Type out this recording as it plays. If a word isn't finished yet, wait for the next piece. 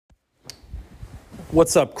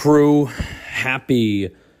What's up, crew?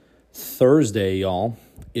 Happy Thursday, y'all.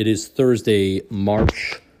 It is Thursday,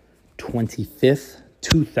 March 25th,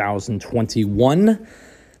 2021.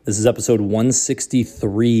 This is episode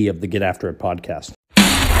 163 of the Get After It podcast.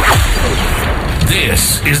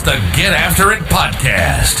 This is the Get After It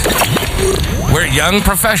podcast, where young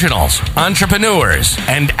professionals, entrepreneurs,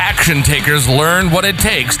 and action takers learn what it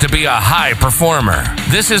takes to be a high performer.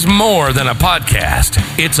 This is more than a podcast.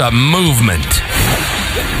 It's a movement.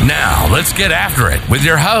 Now, let's get after it with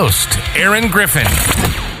your host, Aaron Griffin.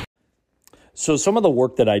 So some of the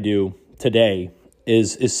work that I do today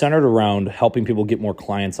is centered around helping people get more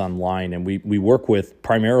clients online. And we work with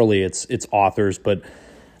primarily it's authors, but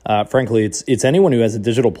frankly, it's anyone who has a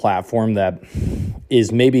digital platform that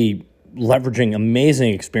is maybe leveraging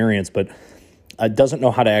amazing experience, but doesn't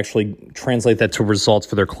know how to actually translate that to results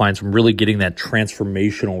for their clients and really getting that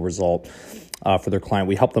transformational result for their client.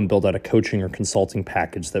 We help them build out a coaching or consulting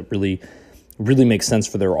package that really makes sense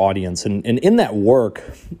for their audience. And in that work,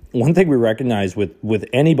 one thing we recognize with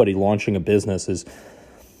anybody launching a business is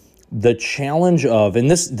the challenge of,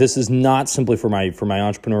 and this is not simply for my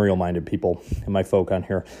entrepreneurial minded people and my folk on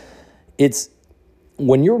here. It's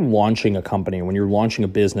when you're launching a company, when you're launching a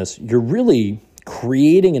business, you're really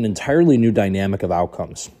creating an entirely new dynamic of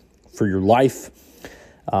outcomes for your life,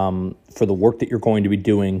 for the work that you're going to be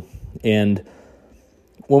doing. And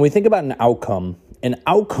when we think about an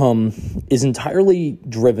outcome is entirely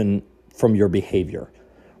driven from your behavior,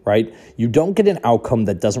 right? You don't get an outcome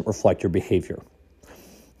that doesn't reflect your behavior.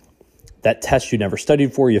 That test you never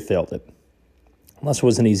studied for, you failed it. Unless it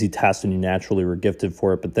was an easy test and you naturally were gifted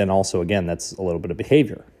for it, but then also, again, that's a little bit of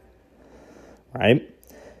behavior, right?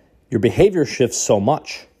 Your behavior shifts so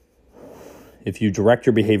much. If you direct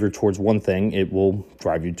your behavior towards one thing, it will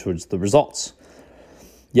drive you towards the results.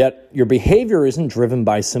 Yet your behavior isn't driven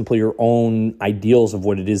by simply your own ideals of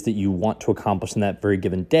what it is that you want to accomplish in that very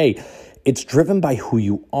given day. It's driven by who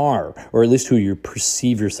you are, or at least who you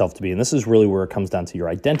perceive yourself to be. And this is really where it comes down to your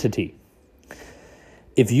identity.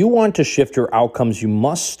 If you want to shift your outcomes, you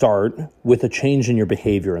must start with a change in your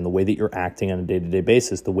behavior and the way that you're acting on a day-to-day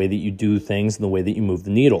basis, the way that you do things and the way that you move the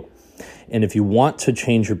needle. And if you want to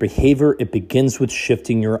change your behavior, it begins with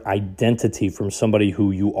shifting your identity from somebody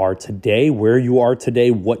who you are today, where you are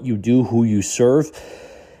today, what you do, who you serve,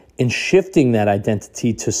 and shifting that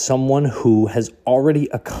identity to someone who has already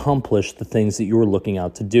accomplished the things that you were looking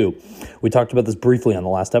out to do. We talked about this briefly on the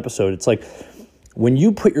last episode. It's like when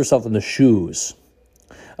you put yourself in the shoes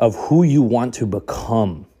of who you want to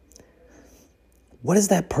become, what does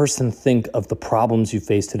that person think of the problems you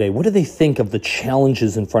face today? What do they think of the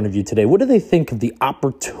challenges in front of you today? What do they think of the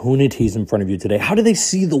opportunities in front of you today? How do they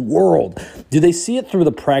see the world? Do they see it through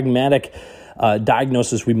the pragmatic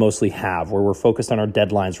diagnosis we mostly have, where we're focused on our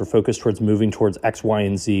deadlines, we're focused towards moving towards X, Y,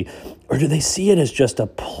 and Z? Or do they see it as just a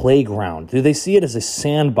playground? Do they see it as a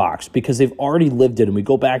sandbox because they've already lived it, and we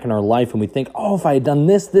go back in our life and we think, oh, if I had done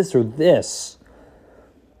this, or this.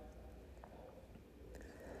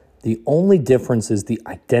 The only difference is the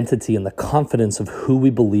identity and the confidence of who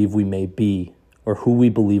we believe we may be or who we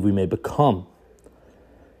believe we may become.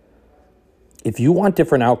 If you want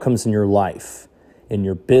different outcomes in your life, in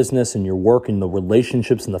your business, in your work, in the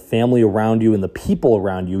relationships, in the family around you, and the people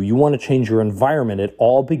around you, you want to change your environment, it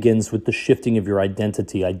all begins with the shifting of your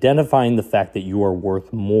identity, identifying the fact that you are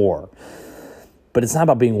worth more. But it's not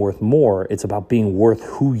about being worth more, it's about being worth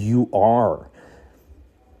who you are.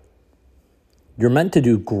 You're meant to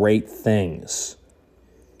do great things.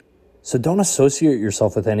 So don't associate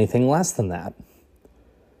yourself with anything less than that.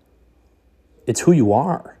 It's who you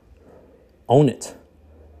are. Own it.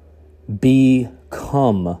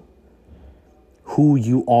 Become who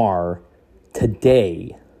you are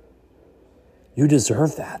today. You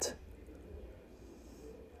deserve that.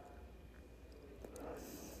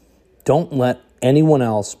 Don't let anyone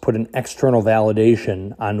else put an external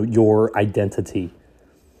validation on your identity.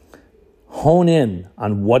 Hone in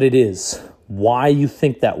on what it is, why you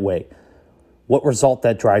think that way, what result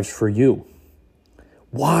that drives for you.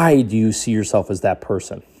 Why do you see yourself as that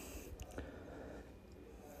person?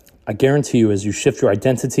 I guarantee you, as you shift your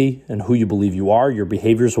identity and who you believe you are, your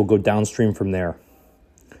behaviors will go downstream from there.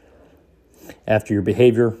 After your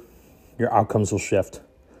behavior, your outcomes will shift.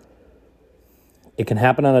 It can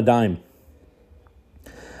happen on a dime.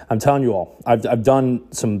 I'm telling you all, I've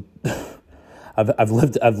done some... I've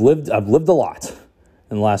lived a lot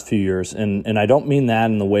in the last few years, and I don't mean that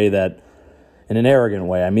in the way that, in an arrogant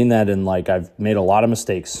way. I mean that in like I've made a lot of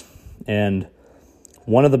mistakes, and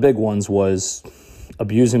one of the big ones was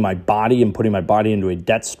abusing my body and putting my body into a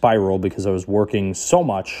debt spiral because I was working so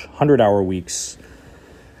much, 100-hour weeks.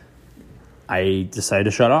 I decided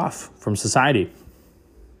to shut off from society,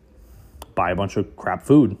 buy a bunch of crap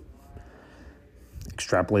food,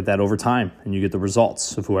 extrapolate that over time, and you get the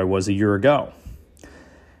results of who I was a year ago.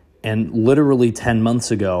 And literally 10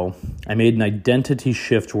 months ago, I made an identity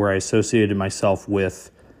shift where I associated myself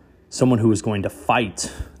with someone who was going to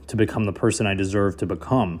fight to become the person I deserve to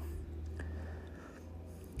become.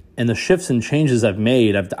 And the shifts and changes I've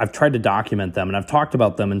made, I've tried to document them, and I've talked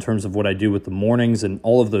about them in terms of what I do with the mornings and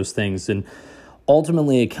all of those things. And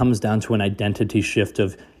ultimately, it comes down to an identity shift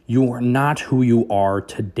of you are not who you are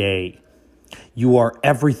today. You are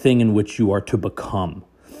everything in which you are to become.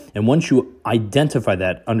 And once you identify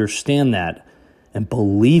that, understand that, and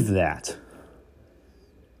believe that,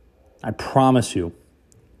 I promise you,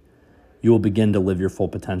 you will begin to live your full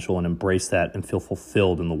potential and embrace that and feel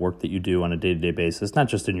fulfilled in the work that you do on a day-to-day basis, not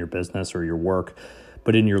just in your business or your work,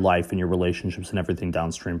 but in your life and your relationships and everything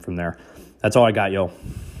downstream from there. That's all I got, yo.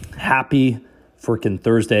 Happy freaking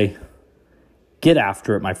Thursday. Get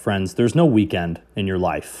after it, my friends. There's no weekend in your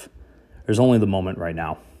life. There's only the moment right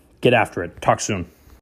now. Get after it. Talk soon.